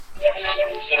Good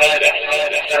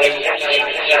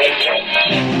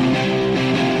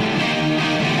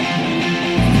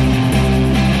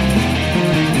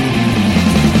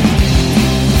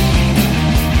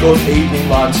evening,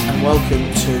 lads, and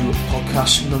welcome to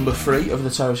podcast number 3 of the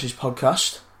Terraces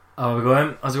podcast. How are we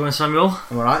going? How's it going, Samuel?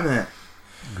 I'm alright, mate.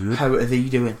 Good. How are thee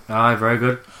doing? Aye, very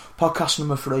good. Podcast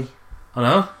number 3. I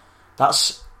know.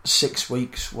 That's 6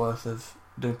 weeks worth of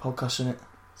doing podcasts, innit?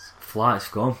 It's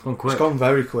gone quick. It's gone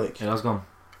very quick. It has gone.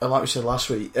 And like we said last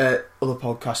week, other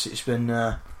podcasts, it's been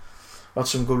had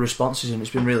some good responses and it's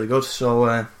been really good. So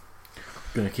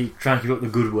Gonna try and keep up the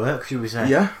good work, should we say?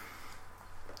 yeah,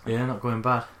 not going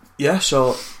bad. yeah.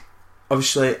 So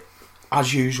obviously,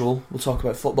 as usual, we'll talk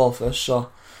about football first.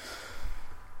 So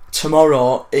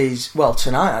tomorrow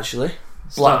tonight actually.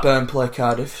 Blackburn play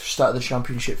Cardiff. Start of the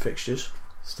Championship fixtures.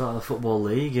 Start of the Football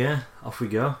League. Yeah, off we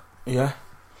go. Yeah,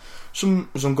 some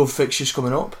good fixtures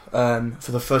coming up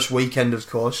for the first weekend, of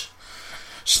course.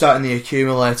 Starting the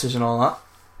accumulators and all that.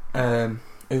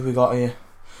 Who have we got here?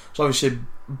 So obviously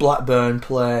Blackburn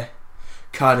play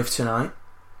Cardiff tonight.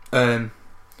 What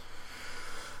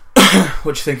do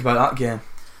you think about that game?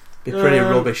 Be pretty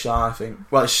rubbish, that, I think.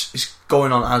 Well, it's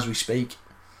going on as we speak.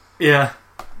 Yeah.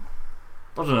 I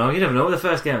don't know. You never know with the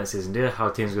first game of the season, do you? How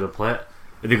teams are going to play it.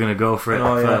 Are they going to go for it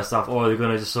first half, or are they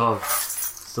going to just sort of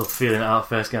still feeling it out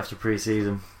first game after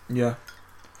pre-season? Yeah.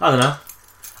 I don't know.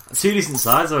 Two decent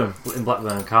sides though in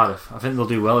Blackburn and Cardiff. I think they'll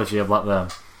do well this year, Blackburn.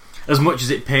 As much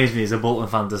as it pains me as a Bolton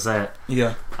fan to say it,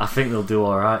 Yeah. I think they'll do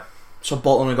alright. So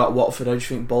Bolton have got Watford. How do you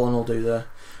think Bolton will do there?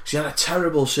 Because they had a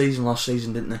terrible season last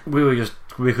season, didn't they?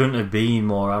 We couldn't have been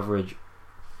more average.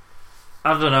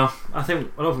 I don't know. I don't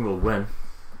think we'll win.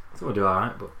 I think we'll do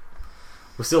alright, but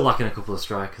we're still lacking a couple of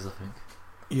strikers, I think.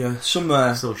 Yeah, some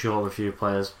still short of a few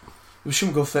players. With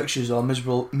some good fixtures though.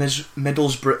 Middlesbrough.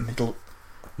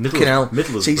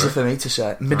 Middlesbrough. It's easy for me to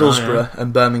say. Middlesbrough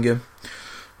and Birmingham.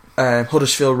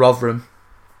 Huddersfield, Rotherham,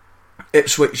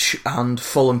 Ipswich and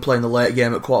Fulham playing the late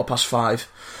game at 5:15.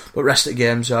 But rest of the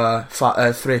games are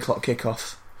 3 o'clock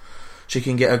kickoff. So you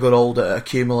can get a good old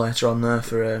accumulator on there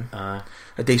for a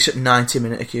decent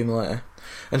 90-minute accumulator.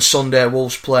 And Sunday,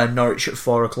 Wolves play Norwich at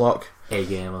 4 o'clock. A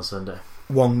game on Sunday.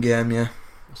 One game, yeah.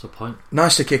 What's the point?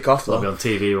 Nice to kick off though. It'll be on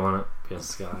TV, won't it? Be on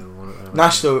Sky, won't it?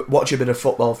 Nice to watch a bit of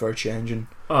football for a change. And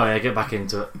oh yeah, get back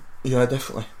into it. yeah,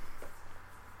 definitely.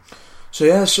 So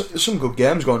yeah, some good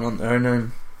games going on there,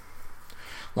 and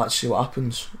let's see what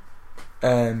happens.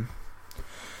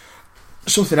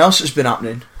 Something else that's been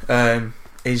happening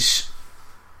is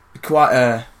quite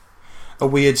a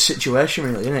weird situation,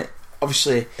 really, isn't it?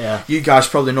 Obviously, yeah. You guys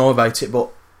probably know about it, but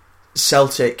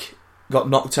Celtic got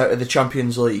knocked out of the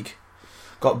Champions League,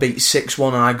 got beat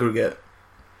 6-1 on aggregate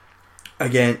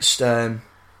against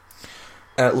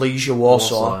Legia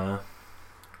Warsaw,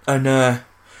 and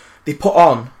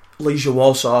Legia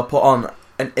Warsaw put on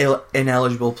an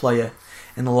ineligible player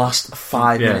in the last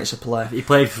 5 minutes of play. He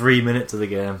played 3 minutes of the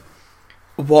game.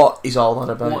 What is all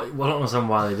that about? I don't understand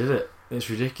why they did it. It's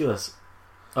ridiculous.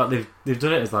 Like they've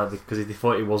done it as like because they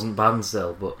thought he wasn't banned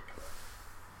still, but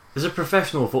as a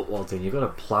professional football team, you've got to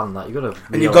plan that. You've got to realise,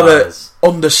 and you've got to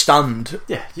understand.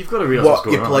 Yeah, you've got to realise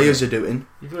what your players are doing.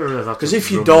 You've got to realise because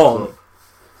if you don't,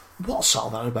 what's all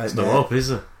that about? There's no hope, is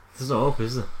there? There's no hope,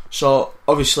 is there? So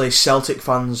obviously, Celtic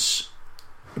fans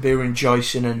be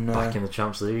rejoicing and back in the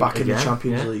Champions League, in the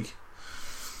Champions League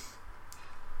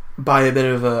by a bit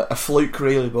of a fluke,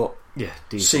 really. But yeah,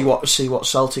 see what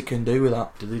Celtic can do with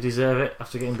that. Did they deserve it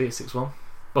after getting beat 6-1? Well,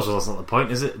 that's not the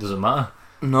point, is it? It doesn't matter.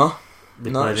 No,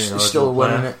 it's still a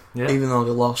win, innit? Yeah. Even though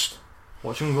they lost.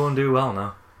 Watch them go and do well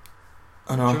now.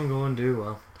 I know. Watch them go and do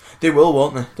well. They will,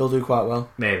 won't they? They'll do quite well.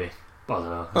 Maybe. But I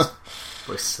don't know.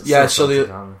 Yeah, so the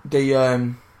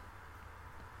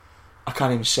I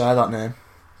can't even say that name.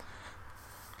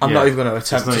 I'm not even going to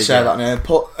attempt to say that name.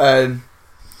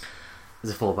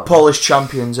 He's a fullback. Polish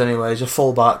champions, anyway. He's a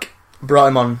fullback. Brought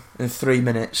him on in 3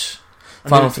 minutes.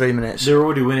 Final 3 minutes. They're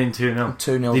already winning 2-0.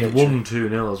 2-0. They've won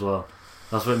 2-0 as well.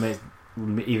 That's what makes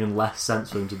even less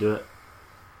sense for him to do it.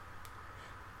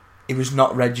 He was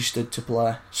not registered to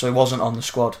play, so he wasn't on the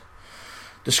squad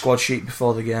sheet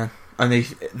before the game, and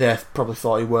they probably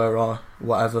thought he were or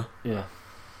whatever. Yeah.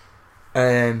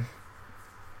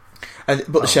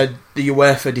 But they said the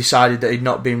UEFA decided that he'd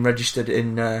not been registered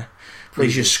in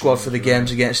Legia's squad for the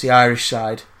games against the Irish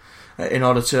side in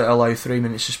order to allow 3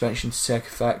 minute suspension to take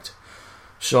effect.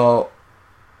 So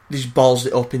these ballsed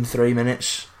it up in 3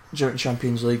 minutes during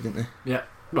Champions League, didn't they? Yeah.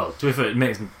 Well, to be fair, they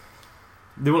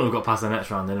wouldn't have got past the next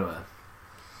round anyway.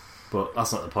 But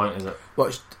that's not the point, is it? Well,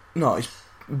 it's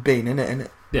been in it, isn't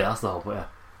it? Yeah, that's the whole point.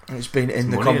 And it's been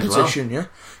in the competition, yeah.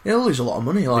 Yeah, they'll lose a lot of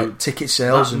money, like ticket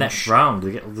sales. That and next round,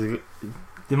 the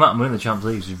amount of money in the Champions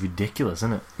League is ridiculous,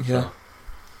 isn't it? Yeah. So.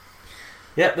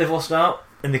 Yeah, they've lost out,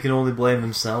 and they can only blame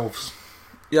themselves.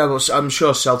 Yeah, but I'm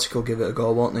sure Celtic will give it a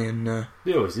go, won't they? And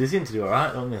they seem to do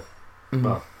alright, don't they? Mm-hmm.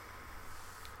 Well,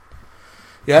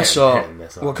 yeah, so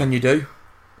what can you do?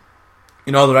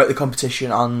 You know, they're out of the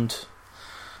competition, and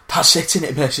that's it,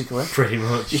 innit, basically? Pretty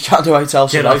much. You can't do anything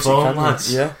else. Get off home,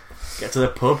 lads. Yeah. Get to the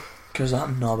pub. Because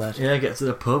that's not bad. Yeah, get to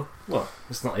the pub. Well,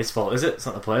 it's not his fault, is it? It's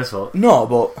not the player's fault. No,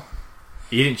 but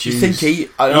he didn't choose. You think he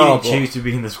didn't choose to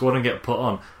be in the squad and get put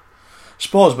on.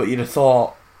 Suppose, but you'd have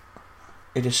thought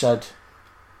he'd have said.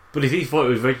 But if he thought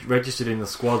he was registered in the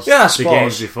squads the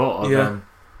games before, then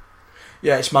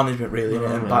yeah, it's management really,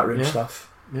 and backroom stuff.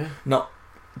 Yeah, not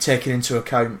taking into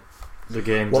account the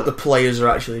games, what the players are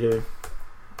actually doing.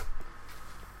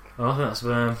 Well, I think that's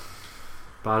about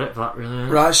it for that, really.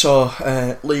 Right, so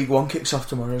League One kicks off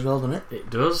tomorrow as well, doesn't it? It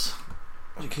does.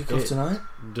 Does it kick off tonight?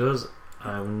 It does.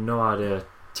 I have no idea.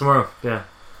 Tomorrow, yeah.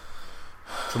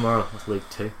 Tomorrow, that's League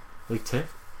 2. League 2?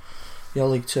 Yeah,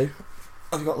 League 2.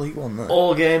 I've got League 1 there.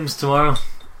 All games tomorrow.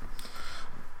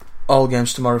 All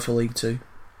games tomorrow for League 2.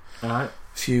 Alright. A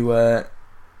few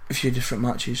different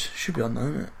matches. Should be on there,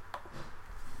 isn't it?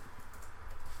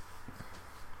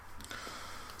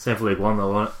 Same for League 1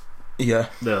 though, won't it? Yeah.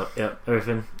 Yeah,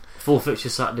 everything. Full fixture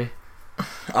Saturday.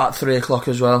 At 3 o'clock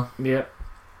as well. Yeah.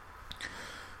 A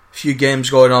few games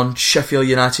going on. Sheffield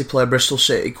United play Bristol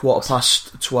City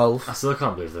 12:15. I still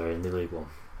can't believe they're in the League 1.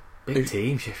 Big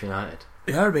team, Sheffield United.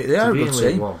 They are a good team.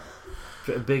 League 1.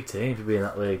 A big team to be in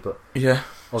that league, but yeah,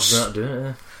 obviously not doing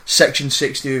it. Section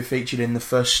 60 were featured in the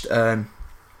first ever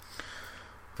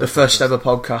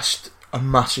podcast. A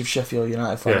massive Sheffield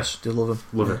United fans. They love them.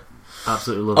 Love it.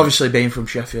 Absolutely love Obviously, being from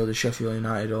Sheffield, is Sheffield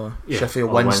United or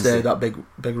Sheffield Wednesday, that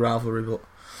big rivalry. But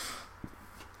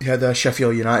yeah, they're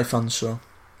Sheffield United fans. So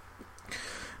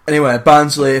anyway,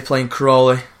 Barnsley are playing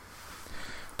Crawley.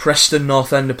 Preston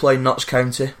North End are playing Notts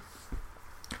County.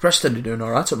 Preston are doing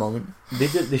alright at the moment. They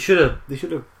should have.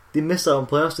 They missed out on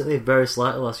playoffs, didn't they? Very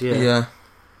slightly last year. Yeah.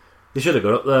 They should have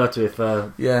got up there. To be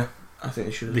fair. Yeah, I think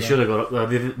they should have. They should have got up there.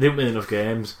 They didn't win enough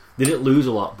games. They didn't lose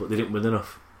a lot, but they didn't win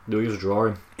enough. They were just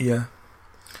drawing. Yeah.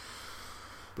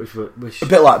 Which a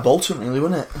bit like Bolton, really,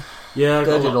 wasn't it? Yeah,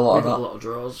 they did a lot of that. Got a lot of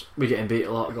draws. We're getting beat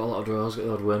a lot. Got a lot of draws. Got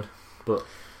the odd win, but.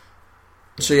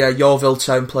 So yeah, Yeovil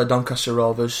Town play Doncaster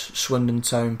Rovers, Swindon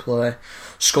Town play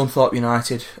Scunthorpe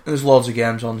United. There's loads of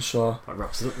games on, so that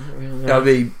wraps it up, isn't it, really? It'll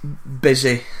be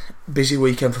busy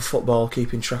weekend for football,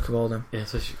 keeping track of all them. Yeah,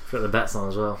 so you put the bets on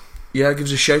as well. Yeah, give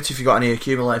us a shout if you got any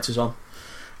accumulators on,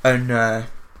 and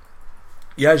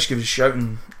just give us a shout,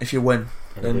 and if you win,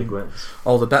 then big wins,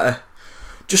 all the better.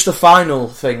 Just a final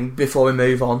thing before we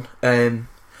move on. The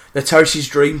Terraces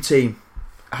Dream Team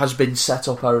has been set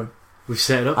up, Aaron. We've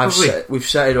set it up, We've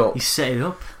set it up. You set it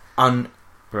up. And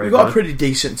we've got a pretty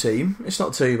decent team. It's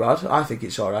not too bad. I think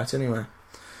it's alright anyway.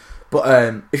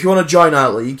 But if you want to join our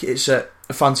league, it's at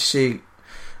fantasy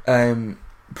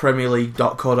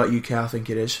premierleague.co.uk, I think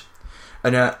it is.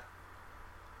 And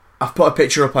I've put a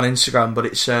picture up on Instagram, but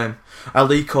it's our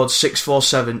league code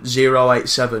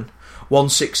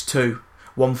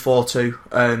 647-087-162-142.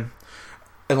 And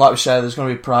like we said, there's going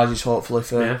to be prizes hopefully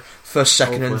for first,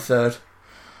 second and third.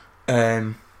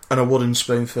 And a wooden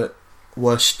spoon for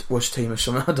worst team or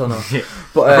something. I don't know.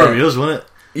 But probably is, won't it?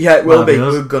 Yeah, it will be.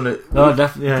 We're gonna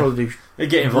definitely probably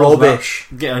get involved. Rubbish.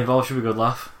 Getting involved should be a good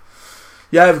laugh.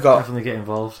 Yeah, we've got definitely get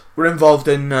involved. We're involved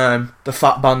in the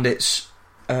Fat Bandits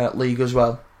league as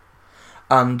well,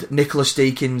 and Nicholas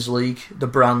Deakin's league, the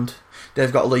brand.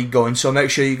 They've got a league going, so make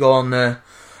sure you go on our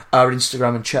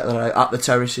Instagram and check that out at the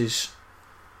Terraces,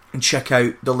 and check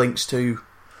out the links to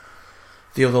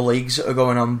the other leagues that are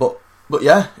going on. But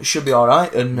yeah, it should be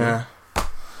alright, and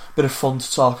bit of fun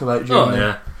to talk about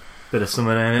during bit of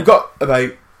summer in it. We've got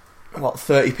about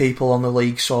 30 people on the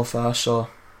league so far, so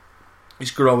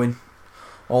it's growing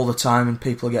all the time and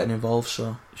people are getting involved,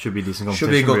 so should be decent competition.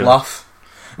 Should be a good laugh.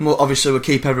 And we'll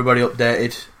keep everybody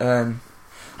updated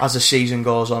as the season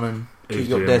goes on, and keep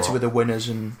you updated with the winners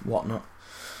and whatnot.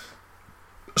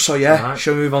 So yeah,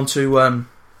 shall we move on to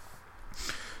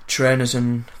trainers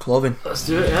and clothing? Let's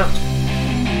do it, yeah.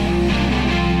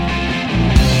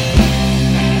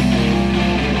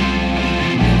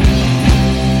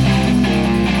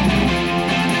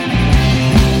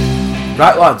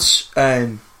 Right, lads,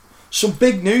 some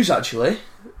big news actually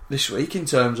this week in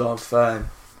terms of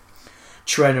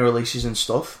trainer releases and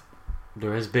stuff.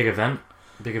 There is big event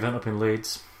up in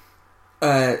Leeds.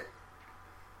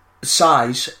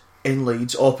 Size in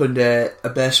Leeds opened a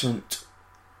basement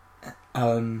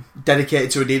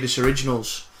dedicated to Adidas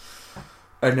Originals.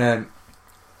 And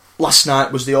last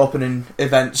night was the opening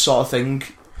event sort of thing.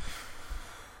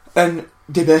 And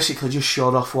they basically just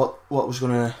showed off what was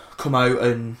going to come out,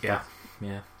 and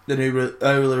the new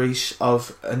early release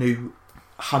of a new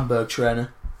Hamburg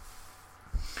trainer.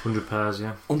 100 pairs,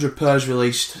 100 pairs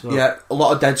released. So, yeah, a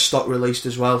lot of dead stock released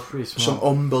as well. Some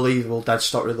unbelievable dead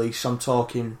stock release. I'm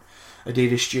talking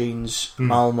Adidas jeans,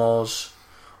 Malmos,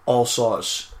 all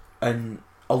sorts, and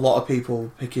a lot of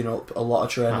people picking up a lot of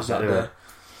trainers that day.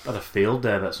 Had a field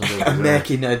day, but and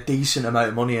making a decent amount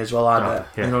of money as well. I bet.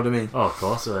 Yeah. You know what I mean? Oh, of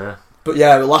course, yeah. But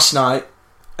yeah, last night,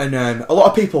 and a lot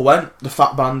of people went. The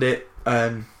Fat Bandit,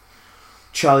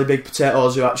 Charlie Big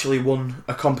Potatoes, who actually won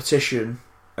a competition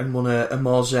and won a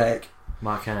mosaic.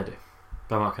 Mark Kennedy,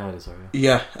 sorry.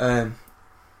 Yeah,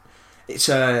 it's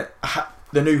the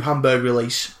new Hamburg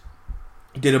release.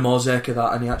 He did a mosaic of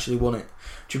that, and he actually won it.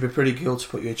 Which would be pretty cool to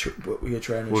put with your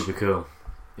trainers. Would be cool.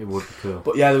 It would be cool.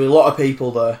 But yeah, there were a lot of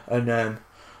people there, and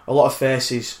a lot of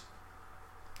faces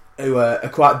who are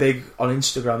quite big on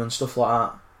Instagram and stuff like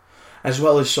that, as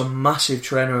well as some massive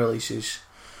trainer releases.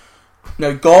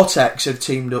 Now, Gore-Tex have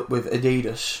teamed up with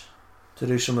Adidas to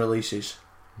do some releases.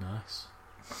 Nice.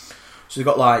 So they've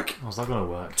got like... How's that going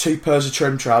to work? 2 pairs of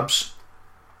Trim Trabs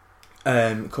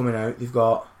coming out. They've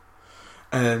got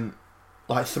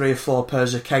like 3 or 4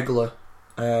 pairs of Kegler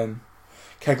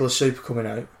Super coming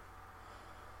out.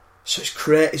 So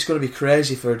it's going to be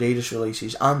crazy for Adidas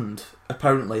releases, and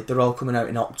apparently they're all coming out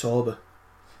in October.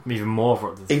 Even more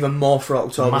for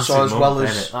October. So as well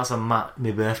as that's my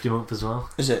birthday month as well.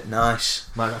 Is it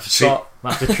nice? Might have to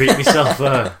treat myself.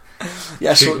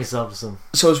 Yeah, treat myself to some.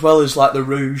 So as well as like the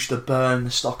Rouge, the Bern,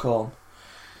 the Stockholm,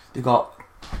 they've got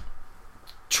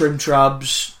Trim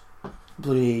Trabs,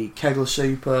 bloody Kegler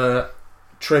Super,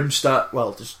 Trimstar.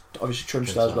 Well, there's obviously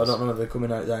Trimstars, but I don't know if they're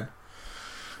coming out then.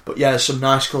 But yeah, some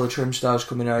nice coloured Trimstars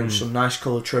coming out, some nice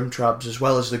coloured Trim Trabs, as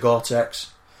well as the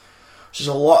Gore-Tex. So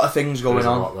there's a lot of things going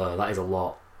on. Lot, though. That is a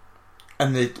lot.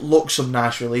 And they look some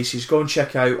nice releases. Go and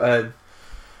check out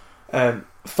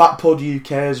Fat Pud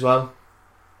UK as well.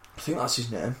 I think that's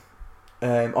his name.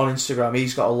 On Instagram,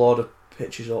 he's got a load of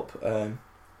pictures up.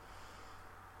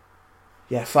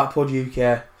 Fat Pud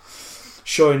UK,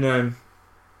 showing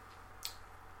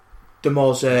the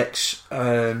mosaics.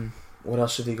 What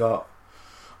else have they got?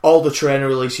 All the trainer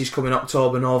releases coming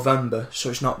October, November,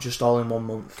 so it's not just all in 1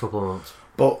 month. Couple of months.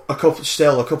 But a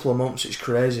couple of months, it's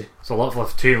crazy. It's a lot for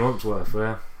 2 months worth,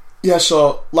 yeah. Yeah,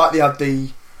 so like they had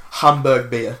the Hamburg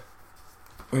beer,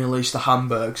 we released the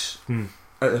Hamburgs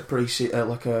at a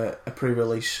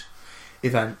pre-release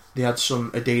event. They had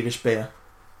some Adidas beer,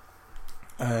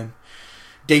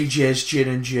 DJ's Gin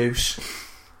and Juice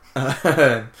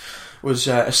was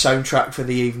a soundtrack for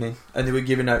the evening, and they were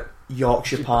giving out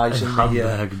Yorkshire pies and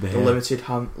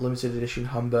the limited edition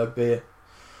Hamburg beer.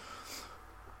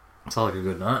 Sounds like a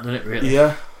good night, doesn't it, really?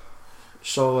 Yeah.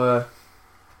 So,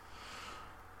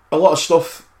 a lot of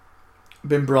stuff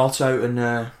been brought out, and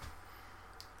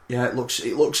it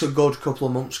looks a good couple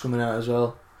of months coming out as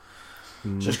well.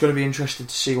 So it's going to be interesting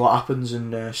to see what happens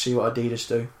and see what Adidas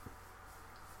do.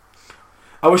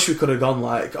 I wish we could have gone,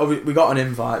 we got an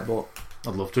invite, but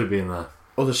I'd love to have been there.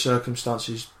 Other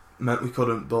circumstances meant we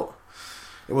couldn't, but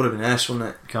it would have been nice, wouldn't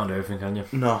it? Can't do everything, can you?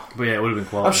 No. But yeah, it would have been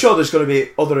quality. I'm sure there's going to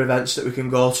be other events that we can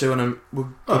go to, and we're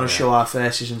going to show our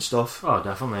faces and stuff. Oh,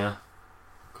 definitely, yeah.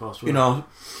 Of course. You know,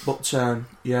 but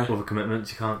yeah. Other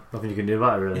commitments, nothing you can do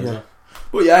about it, really, is there?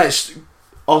 But yeah, it's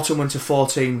Autumn Winter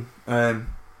 14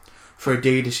 for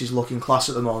Adidas is looking class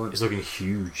at the moment. It's looking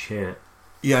huge, yeah.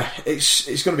 Yeah,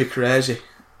 it's going to be crazy.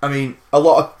 I mean, a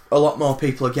lot more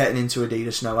people are getting into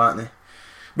Adidas now, aren't they?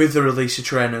 With the release of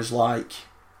trainers like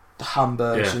the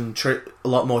Hamburgs and a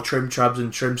lot more Trim Trabs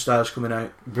and Trimstars coming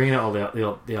out. Bringing out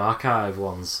all the archive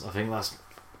ones, I think that's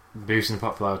boosting the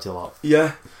popularity a lot.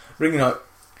 Yeah, bringing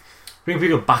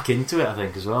people back into it, I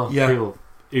think, as well. Yeah. People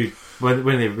who,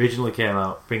 when they originally came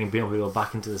out, bringing people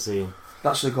back into the scene.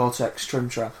 That's the Gore-Tex Trim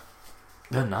Trab.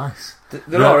 They're nice.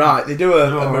 They're alright. They do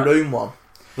a maroon one.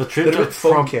 The Trim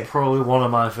Trab probably one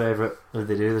of my favourite that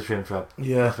they do, the Trim Trab.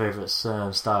 Yeah. My favourite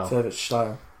style. Favourite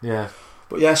style. Yeah.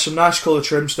 But yeah, some nice colour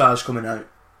Trim Stars coming out.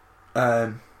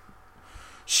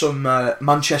 Some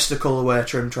Manchester colourway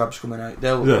Trim Trabs coming out.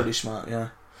 They look pretty smart, yeah.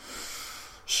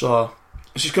 So,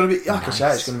 it's just going to be, like I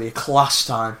said, it's going to be a class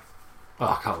time.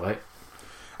 Oh, I can't wait.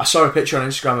 I saw a picture on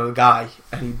Instagram of a guy,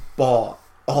 and he bought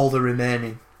all the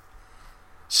remaining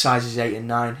sizes 8 and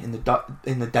 9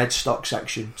 in the dead stock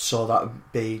section. So that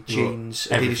would be jeans,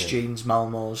 Adidas jeans,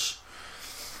 Malmos.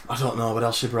 I don't know what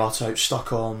else he brought out.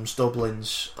 Stockholms,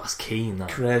 Dublins. That's keen, that.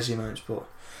 Crazy amounts, but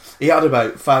He had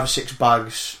about 5 or 6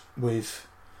 bags with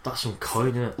That's some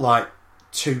coin, isn't it? like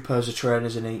 2 pairs of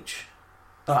trainers in each.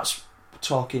 That's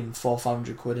talking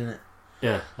 400-500 quid, isn't it?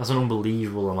 Yeah, that's an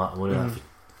unbelievable amount of money.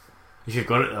 If you've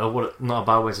got it, not a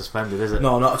bad way to spend it, is it?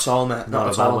 No, not at all, mate.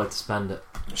 Not a bad way to spend it.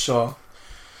 So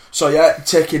yeah,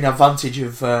 taking advantage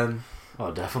of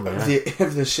definitely.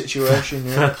 of the situation.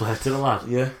 Yeah. Fair play to the lad.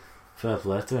 Yeah, fair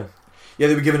play to him. Yeah,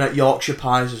 they were giving out Yorkshire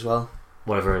pies as well.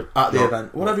 Whatever at the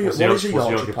event. What is a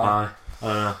Yorkshire pie? I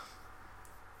don't know.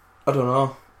 I don't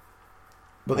know.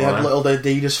 But they had little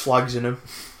Adidas flags in them.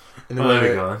 And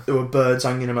there were birds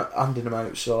handing them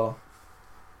out, so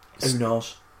who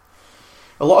knows?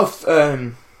 A lot of,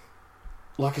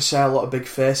 like I say, a lot of big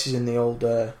faces in the old,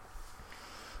 at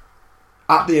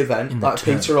the event, like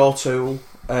Peter O'Toole,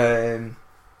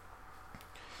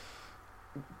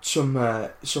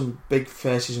 some big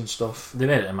faces and stuff. They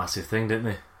made it a massive thing, didn't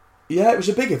they? Yeah, it was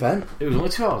a big event. It was only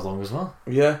 2 hours long as well.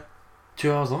 Yeah.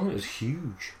 2 hours long, it was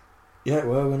huge. Yeah, it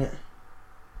were, wasn't it?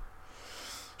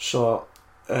 So...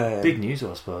 big news,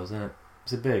 I suppose, isn't it?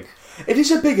 Is it big? It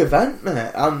is a big event,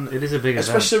 mate. And it is a big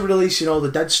especially event. releasing all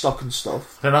the dead stock and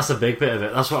stuff. And that's a big bit of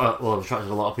it. That's what attracted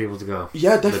a lot of people to go.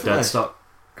 Yeah, definitely. The dead stock.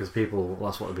 Because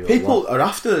that's what they do. People are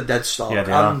after the dead stock,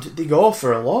 and they go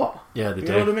for a lot. Yeah, they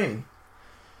do. You know what I mean?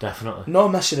 Definitely. No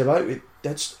messing about with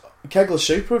dead stock. Kegler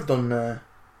Super have done the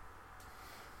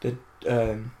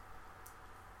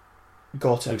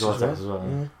Gore-Tex as well.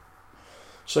 Yeah.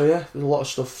 So yeah, there's a lot of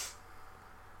stuff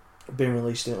being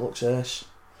released and it looks ace.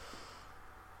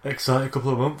 Exciting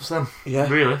couple of months then. Yeah.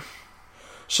 Really?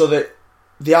 So they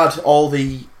had all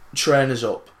the trainers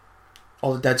up,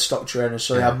 all the dead stock trainers.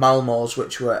 So they had Malmos,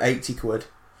 which were 80 quid.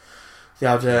 They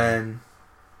had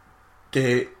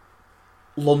the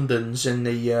Londons in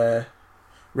the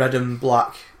red and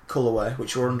black colourway,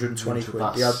 which were 120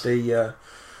 quid. They had the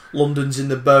Londons in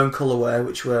the bone colourway,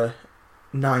 which were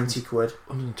 90 quid.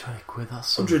 120 quid,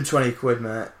 that's 120 quid,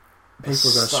 mate.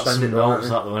 People are going to spend it, aren't they?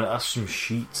 That's some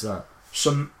sheets, that.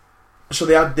 So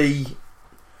they had the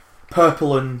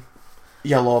purple and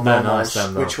yellow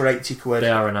Malmos, which were 80 quid. They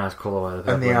are a nice colourway.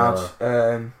 And they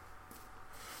had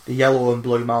the yellow and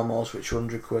blue Malmos, which were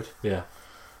 100 quid. Yeah.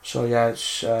 So yeah, it's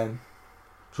some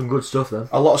good stuff then.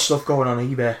 A lot of stuff going on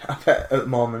eBay, I bet, at the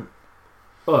moment.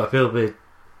 Oh, it'll be...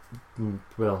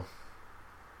 Well...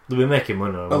 They'll be making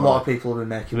money. A lot of people have been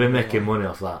making money. They'll be making money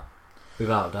off that.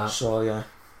 Without doubt. So yeah.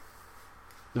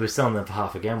 They'll be selling them for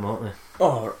half again, won't they?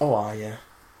 Oh, yeah.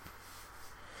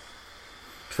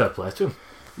 Fair play to them.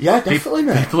 Yeah, definitely,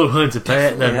 mate. People are willing to pay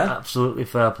it, then absolutely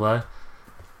fair play.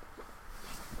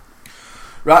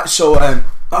 Right, so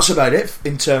that's about it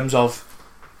in terms of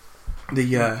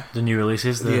the new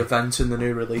releases, the event and the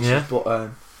new releases. Yeah.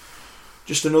 But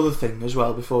just another thing as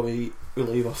well before we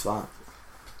leave off that.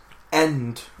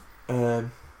 End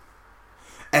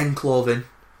Clothing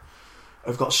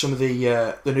have got some of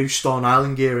the new Stone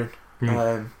Island gearing,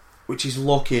 which is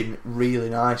looking really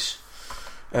nice.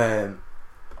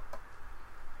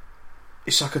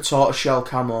 It's like a tortoiseshell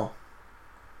camo.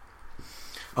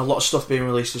 A lot of stuff being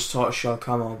released as tortoiseshell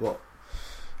camo, but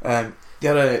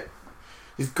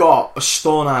they've got a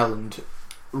Stone Island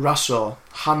Rasso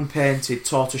hand painted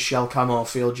tortoiseshell camo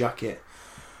field jacket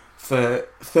for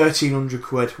 1,300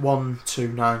 quid,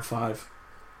 1,295.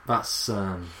 That's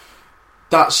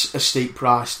a steep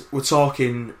price. We're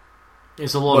talking.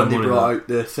 It's a lot of money. When they brought out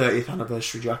the 30th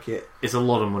anniversary jacket, it's a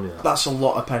lot of money. That's a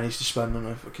lot of pennies to spend on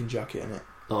a fucking jacket, innit?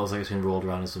 That looks like it's been rolled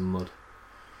around in some mud.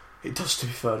 It does, to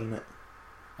be fair, doesn't it?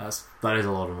 That is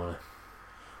a lot of money.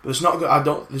 But there's not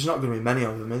going to be many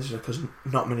of them, is there? Because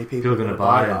not many people are going to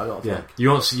buy that. I don't think. You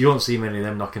won't see many of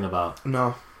them knocking about.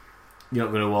 No, you're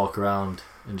not going to walk around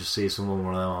and just see someone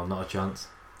one of them. Not a chance.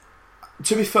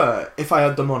 To be fair, if I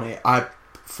had the money, I'd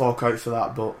fork out for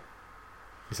that. But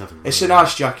it's a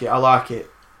nice jacket. I like it.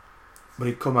 But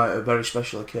it'd come out at a very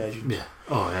special occasion. Yeah.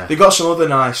 Oh yeah. They got some other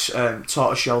nice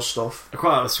tortoiseshell stuff. I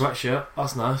quite like the sweatshirt.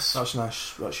 That's nice. That's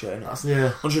nice sweatshirt, isn't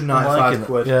it? 195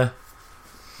 quid. Yeah.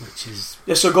 Which is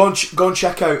so go and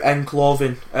check out End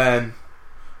Clothing. Got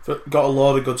a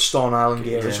load of good Stone Island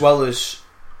gear as well as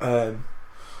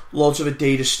loads of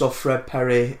Adidas stuff. Fred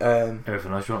Perry.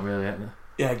 Everything else you want really, ain't there?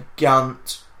 Yeah,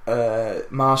 Gant,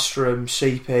 Marstrom,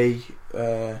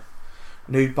 CP,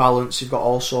 New Balance. You've got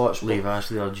all sorts. Levi's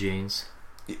for the odd jeans.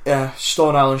 Yeah,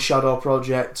 Stone Island Shadow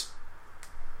Project.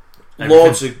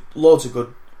 Loads of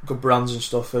good brands and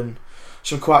stuff, and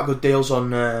some quite good deals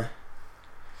on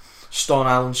Stone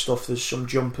Island stuff. There's some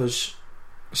jumpers,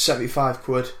 75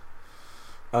 quid,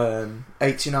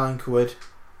 89 quid.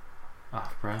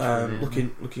 Half price.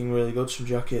 Looking really good. Some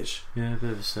jackets. Yeah, a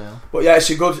bit of a sale. But yeah, it's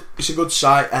a good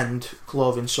site and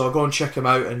clothing. So go and check them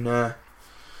out and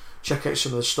check out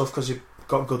some of the stuff because they've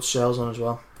got good sales on as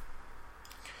well.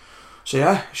 So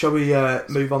yeah, shall we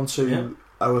move on to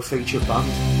our featured band?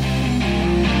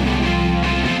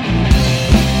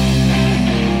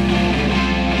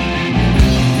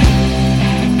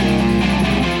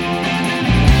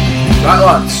 Right,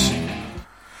 lads,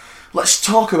 let's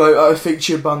talk about our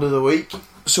featured band of the week.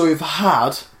 So we've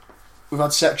had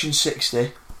Section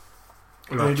 60.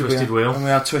 We had Twisted Wheel. And we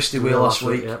had Twisted Wheel last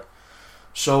week. Yep.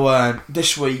 So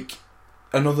this week,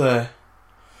 another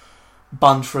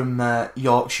band from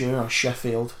Yorkshire or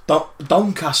Sheffield,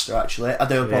 Doncaster actually. I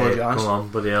do apologise. Come on,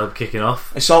 buddy, I'll be kicking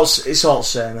off. It's all the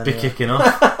same. Anyway. Be kicking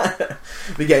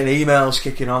off. Be getting emails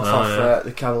kicking off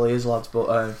the Cavaliers lads,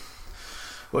 but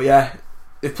yeah,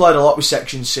 they've played a lot with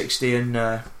Section 60 and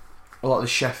a lot of the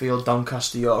Sheffield,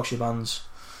 Doncaster, Yorkshire bands,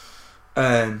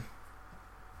 and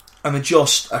they're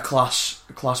just a class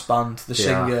band. The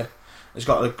singer has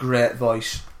got a great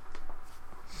voice,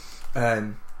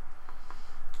 and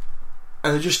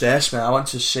they're just ace, mate. I went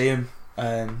to see them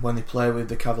when they played with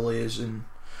the Cavaliers, and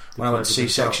when I went to see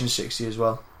Section 60 as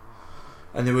well,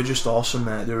 and they were just awesome,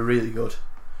 mate. They were really good.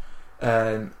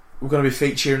 We're going to be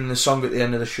featuring the song at the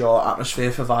end of the show,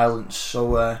 Atmosphere for Violence,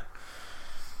 so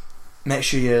make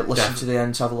sure you listen to the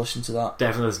end to have a listen to that.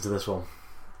 Definitely listen to this one.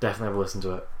 Definitely have a listen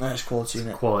to it. It's quality, isn't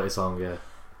it? Quality song, yeah.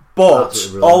 But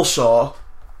also,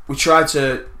 we tried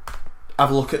to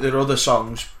have a look at their other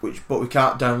songs, but we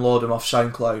can't download them off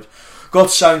SoundCloud. Go to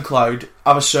SoundCloud,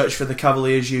 have a search for the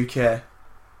Cavaliers UK,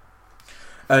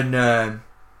 and have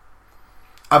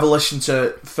a listen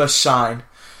to First Sign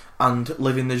and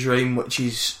Living the Dream, which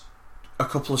is a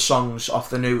couple of songs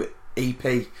off the new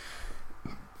EP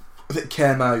that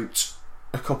came out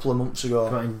a couple of months ago.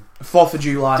 4th of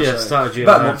July. Yeah, start of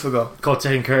July. About a month ago. Called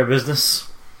Taking Care of Business.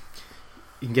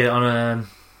 You can get it on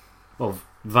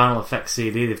Vinyl Effects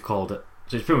CD, they've called it.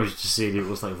 So it's pretty much just a CD, it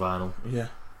looks like vinyl. Yeah.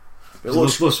 It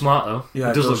looks smart though.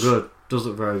 Yeah, it does look good. It does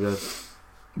look very good.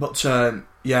 But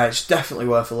yeah, it's definitely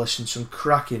worth a listen. Some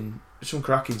cracking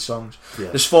songs. Yeah.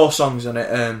 There's 4 songs on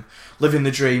it. Living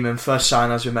the Dream and First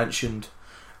Sign, as we mentioned.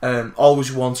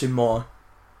 Always Wanting More.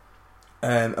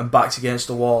 And Backed Against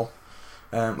the Wall,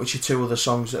 which are 2 other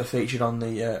songs that are featured on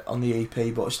the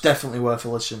EP. But it's definitely worth a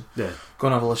listen. Yeah. Go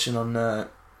and have a listen on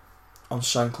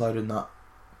SoundCloud and that.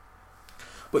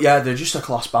 But yeah, they're just a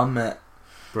class band, mate.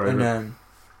 Brilliant. And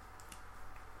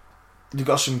they've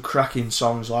got some cracking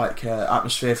songs like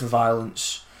Atmosphere for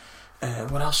Violence.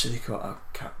 What else did they got? I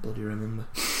can't bloody remember.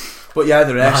 But yeah,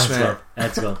 they're ace, mate.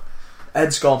 Ed's gone.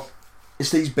 Ed's gone. It's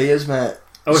these beers, mate.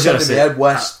 I wish I'd have seen Ed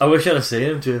West. I wish I'd have seen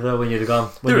him too though when you'd have gone.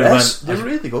 When They're you ace. went, They're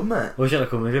really good, mate. I wish I'd have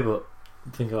come with you, but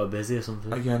I think I was busy or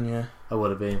something. Again, yeah. I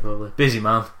would have been probably. Busy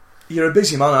man. You're a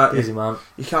busy man, aren't you? Busy man.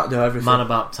 You can't do everything. Man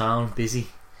about town. Busy.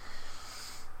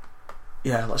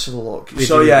 Yeah, let's have a look. Busy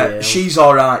So yeah, She's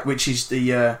Alright, which is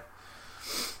the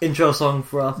intro song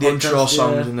for our podcast. The intro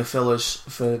songs and the fillers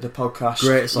for the podcast.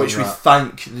 Great song, which we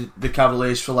thank the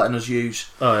Cavaliers for letting us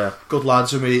use. Oh yeah. Good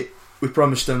lads, and we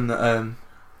promised them that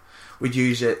we'd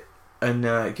use it and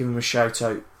give them a shout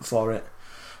out for it.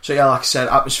 So yeah, like I said,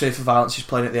 Atmosphere for Violence is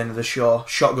playing at the end of the show.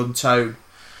 Shotgun Town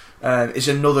is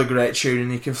another great tune,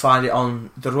 and you can find it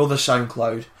on their other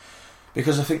SoundCloud,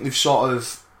 because I think they've sort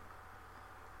of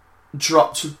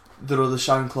dropped their other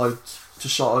SoundCloud to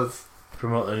sort of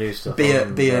promote the new stuff. Be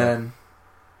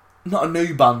not a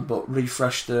new band, but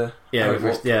refresh the yeah, I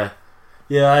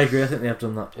agree. I think they have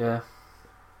done that. Yeah.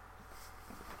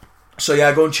 So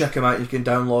yeah, go and check them out. You can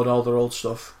download all their old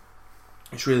stuff.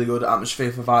 It's really good.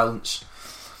 Atmosphere for Violence.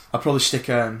 I'll probably stick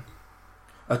a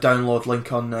download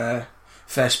link on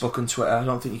Facebook and Twitter. I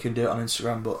don't think you can do it on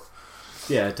Instagram, but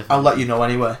yeah, definitely. I'll let you know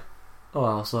anyway. Oh,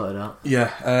 I'll sort it out.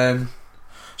 Yeah.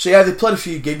 So yeah, they played a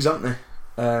few gigs, haven't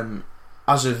they?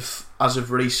 As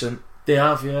of recent, they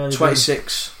have. Yeah,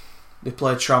 26. They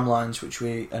played Tramlines, which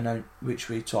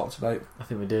we talked about. I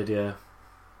think we did. Yeah.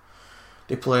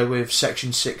 They play with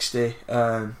Section 60.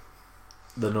 The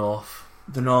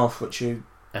North, which you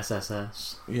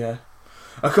SSS. Yeah.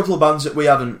 A couple of bands that we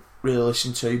haven't really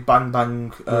listened to: Bang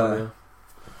Bang,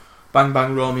 Bang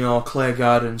Bang Romeo, Clay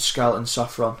Garden, Skeleton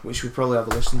Saffron, which we probably have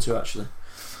a listen to actually.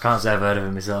 Can't say I've heard of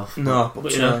him myself. No,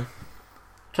 but you know,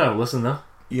 try to listen though.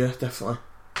 Yeah, definitely.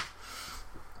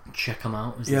 Check them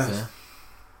out.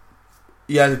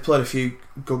 Yeah, they played a few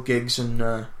good gigs, and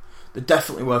they're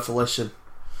definitely worth a listen.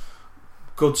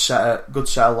 Good set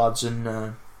of lads,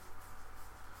 and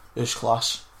this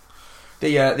class.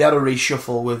 They had a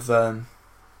reshuffle with the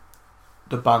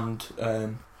band.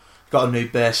 Got a new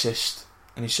bassist,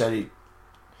 and he said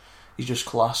he's just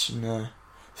class and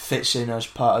fits in as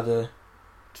part of the.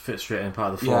 Fits straight in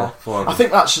part of the four. Yeah. I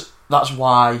think that's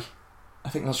why. I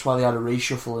think that's why they had a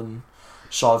reshuffle and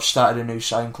sort of started a new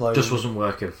SoundCloud. Just wasn't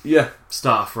working. Yeah.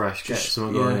 Start fresh, get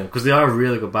something going in. Because they are a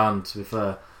really good band, to be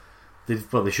fair.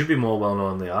 They should be more well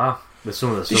known than they are. With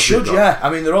some of the stuff they should, yeah. I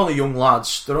mean, they're only young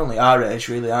lads. They're only our age,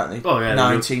 really, aren't they? Oh, yeah.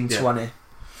 19, 20.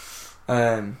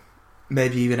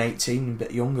 Maybe even 18, a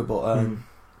bit younger,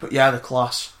 but yeah, the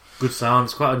class. Good sound.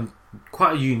 It's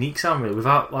quite a unique sound, really,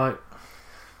 without, like...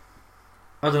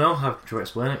 I don't know how to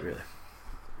explain it, really.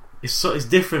 It's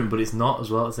different, but it's not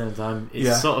as well at the same time.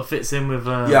 It sort of fits in with...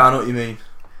 yeah, I know what you mean.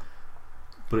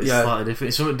 But it's slightly different.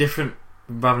 It's something different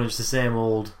rather than just the same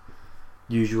old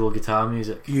usual guitar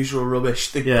music. Usual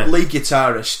rubbish. The lead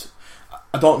guitarist,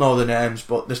 I don't know the names,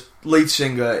 but the lead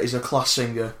singer is a class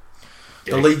singer.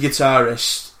 The lead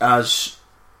guitarist has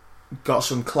got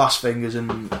some class fingers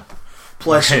and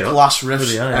plays some class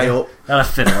riffs. Hey up.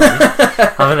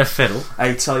 Having a fiddle.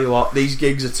 Hey, tell you what, these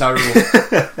gigs are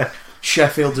terrible.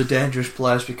 Sheffield's a dangerous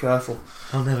place, be careful.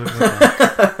 I'll never go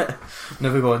there.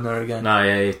 Never going there again. No,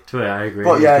 yeah, I agree.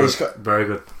 But yeah, he's got very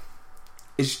good.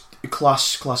 He's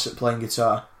class at playing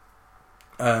guitar.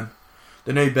 The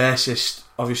new bassist,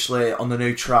 obviously, on the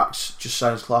new tracks, just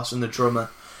sounds class, and the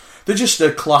drummer. They're just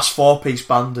a class 4-piece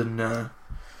band, and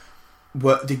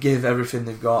they give everything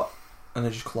they've got, and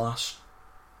they're just class.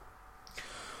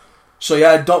 So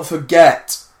yeah, don't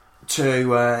forget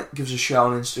to give us a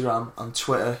shout on Instagram and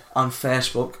Twitter and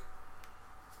Facebook.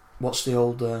 What's the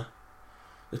old the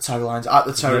taglines? At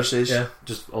the Terraces. Yeah,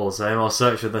 just all the same. Or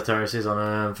search for the Terraces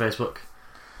on Facebook.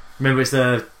 Remember, it's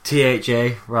the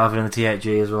THA rather than the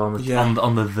THG as well on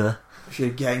the. If you're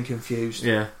getting confused,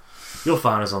 yeah, you'll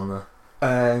find us on there.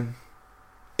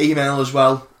 Email as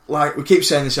well. Like we keep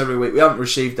saying this every week, we haven't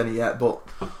received any yet, but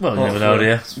well, you never know, do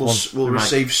you? We'll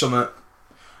receive some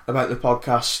about the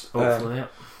podcast. Hopefully, yeah.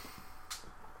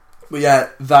 But yeah,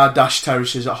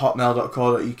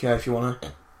 the-terraces@hotmail.co.uk if you want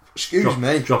to. Excuse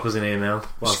me. Drop us an email.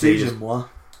 Excuse me.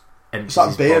 It's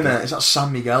that beer, mate. It's that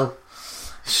San Miguel.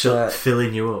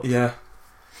 Filling you up. Yeah.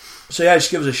 So yeah,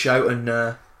 just give us a shout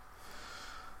and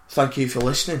thank you for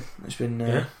listening. It's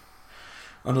been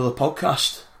another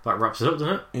podcast. That wraps it up,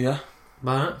 doesn't it? Yeah.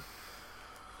 About it.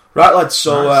 Right, lads,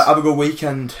 so nice. Have a good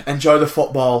weekend. Enjoy the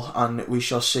football, and we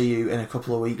shall see you in a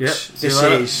couple of weeks. Yep, this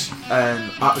is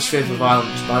Atmosphere for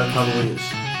Violence by the Cavaliers.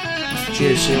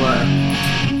 Cheers, see you later.